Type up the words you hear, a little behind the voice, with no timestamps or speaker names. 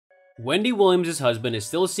Wendy Williams' husband is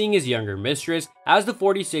still seeing his younger mistress, as the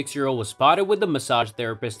 46-year-old was spotted with the massage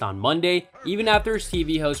therapist on Monday, even after his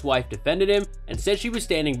TV host wife defended him and said she was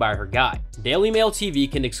standing by her guy. Daily Mail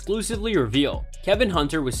TV can exclusively reveal Kevin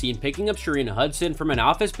Hunter was seen picking up Sharina Hudson from an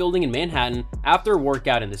office building in Manhattan after a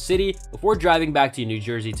workout in the city before driving back to New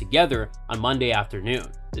Jersey together on Monday afternoon.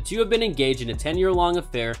 The two have been engaged in a 10-year-long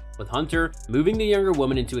affair, with Hunter moving the younger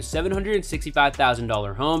woman into a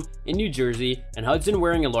 $765,000 home in New Jersey and Hudson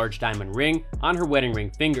wearing a large diamond ring on her wedding ring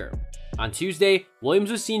finger. On Tuesday,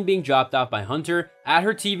 Williams was seen being dropped off by Hunter at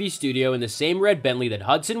her TV studio in the same red Bentley that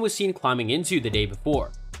Hudson was seen climbing into the day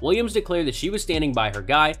before. Williams declared that she was standing by her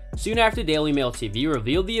guy soon after Daily Mail TV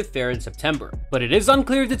revealed the affair in September. But it is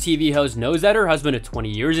unclear if the TV host knows that her husband of 20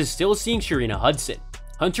 years is still seeing Sharina Hudson.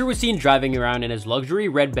 Hunter was seen driving around in his luxury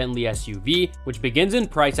red Bentley SUV, which begins in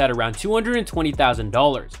price at around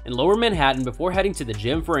 $220,000, in Lower Manhattan before heading to the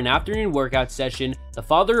gym for an afternoon workout session. The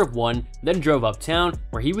father of one then drove uptown,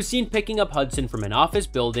 where he was seen picking up Hudson from an office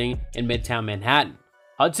building in Midtown Manhattan.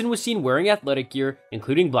 Hudson was seen wearing athletic gear,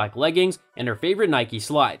 including black leggings and her favorite Nike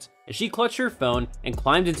slides, as she clutched her phone and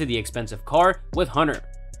climbed into the expensive car with Hunter.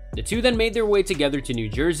 The two then made their way together to New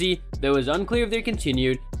Jersey, though it is unclear if they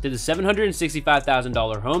continued to the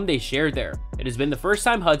 $765,000 home they shared there. It has been the first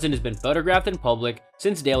time Hudson has been photographed in public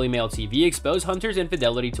since Daily Mail TV exposed Hunter's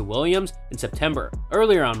infidelity to Williams in September.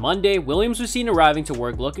 Earlier on Monday, Williams was seen arriving to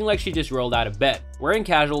work looking like she just rolled out of bed, wearing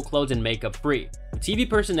casual clothes and makeup free. The TV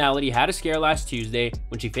personality had a scare last Tuesday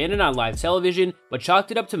when she fainted on live television, but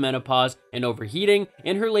chalked it up to menopause and overheating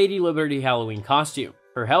in her Lady Liberty Halloween costume.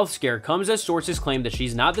 Her health scare comes as sources claim that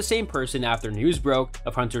she's not the same person after news broke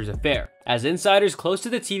of Hunter's affair. As insiders close to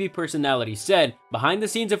the TV personality said, behind the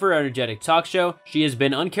scenes of her energetic talk show, she has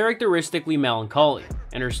been uncharacteristically melancholy,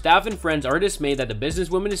 and her staff and friends are dismayed that the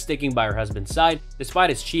businesswoman is sticking by her husband's side despite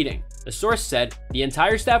his cheating. The source said, "The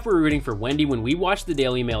entire staff were rooting for Wendy when we watched the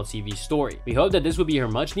Daily Mail TV story. We hope that this would be her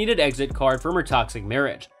much-needed exit card from her toxic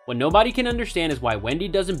marriage. What nobody can understand is why Wendy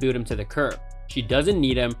doesn't boot him to the curb. She doesn't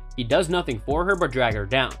need him, he does nothing for her but drag her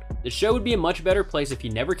down. The show would be a much better place if he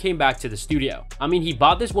never came back to the studio. I mean, he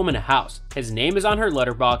bought this woman a house. His name is on her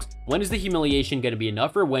letterbox. When is the humiliation going to be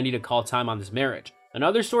enough for Wendy to call time on this marriage?"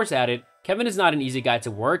 Another source added, "Kevin is not an easy guy to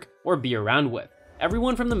work or be around with.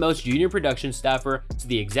 Everyone from the most junior production staffer to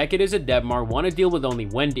the executives at Debmar want to deal with only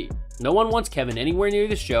Wendy. No one wants Kevin anywhere near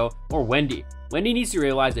the show or Wendy. Wendy needs to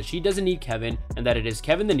realize that she doesn't need Kevin and that it is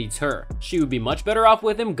Kevin that needs her. She would be much better off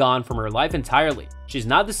with him gone from her life entirely. She's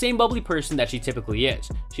not the same bubbly person that she typically is.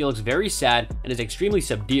 She looks very sad and is extremely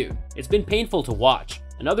subdued. It's been painful to watch."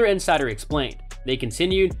 Another insider explained. They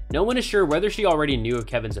continued, "No one is sure whether she already knew of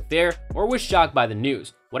Kevin's affair or was shocked by the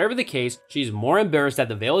news. Whatever the case, she's more embarrassed that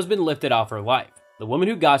the veil has been lifted off her life. The woman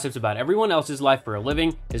who gossips about everyone else's life for a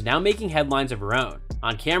living is now making headlines of her own."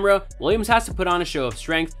 On camera, Williams has to put on a show of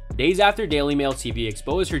strength days after Daily Mail TV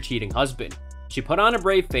exposed her cheating husband. She put on a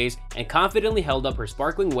brave face and confidently held up her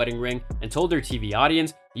sparkling wedding ring and told her TV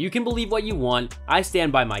audience, "You can believe what you want, I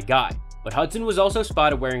stand by my guy." But Hudson was also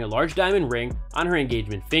spotted wearing a large diamond ring on her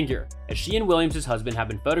engagement finger, as she and Williams' husband have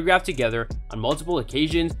been photographed together on multiple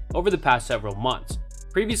occasions over the past several months.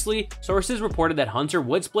 Previously, sources reported that Hunter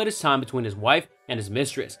would split his time between his wife and his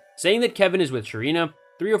mistress, saying that Kevin is with Sharina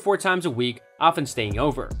 3 or 4 times a week, often staying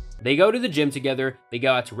over. They go to the gym together, they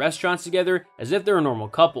go out to restaurants together as if they're a normal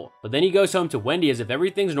couple, but then he goes home to Wendy as if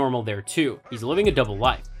everything's normal there too. He's living a double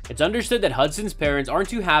life. It's understood that Hudson's parents aren't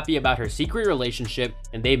too happy about her secret relationship,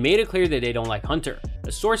 and they've made it clear that they don't like Hunter.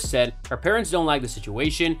 A source said her parents don't like the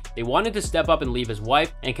situation, they wanted to step up and leave his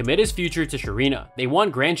wife and commit his future to Sharina. They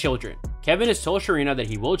want grandchildren. Kevin has told Sharina that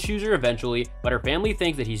he will choose her eventually, but her family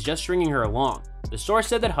thinks that he's just stringing her along. The source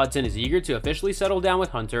said that Hudson is eager to officially settle down with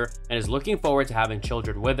Hunter and is looking forward to having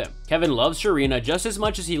children with him. Kevin loves Sharina just as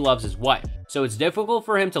much as he loves his wife, so it's difficult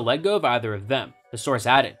for him to let go of either of them. The source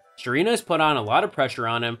added, "Sharina has put on a lot of pressure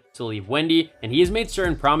on him to leave Wendy, and he has made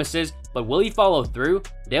certain promises, but will he follow through?"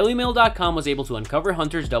 DailyMail.com was able to uncover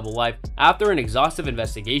Hunter's double life after an exhaustive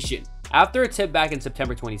investigation. After a tip back in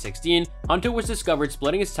September 2016, Hunter was discovered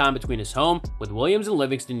splitting his time between his home with Williams in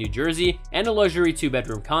Livingston, New Jersey, and a luxury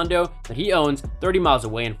 2-bedroom condo that he owns 30 miles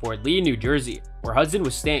away in Fort Lee, New Jersey, where Hudson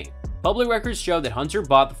was staying. Public records show that Hunter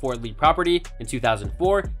bought the Fort Lee property in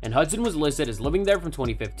 2004, and Hudson was listed as living there from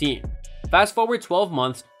 2015. Fast forward 12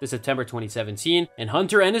 months to September 2017, and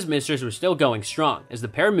Hunter and his mistress were still going strong as the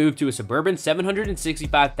pair moved to a suburban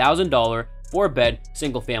 $765,000 4-bed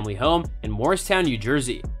single-family home in Morristown, New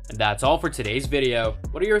Jersey. And that's all for today's video.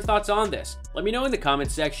 What are your thoughts on this? Let me know in the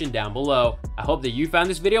comments section down below. I hope that you found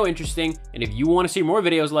this video interesting, and if you want to see more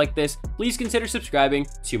videos like this, please consider subscribing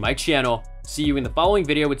to my channel. See you in the following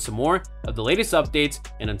video with some more of the latest updates,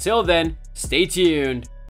 and until then, stay tuned.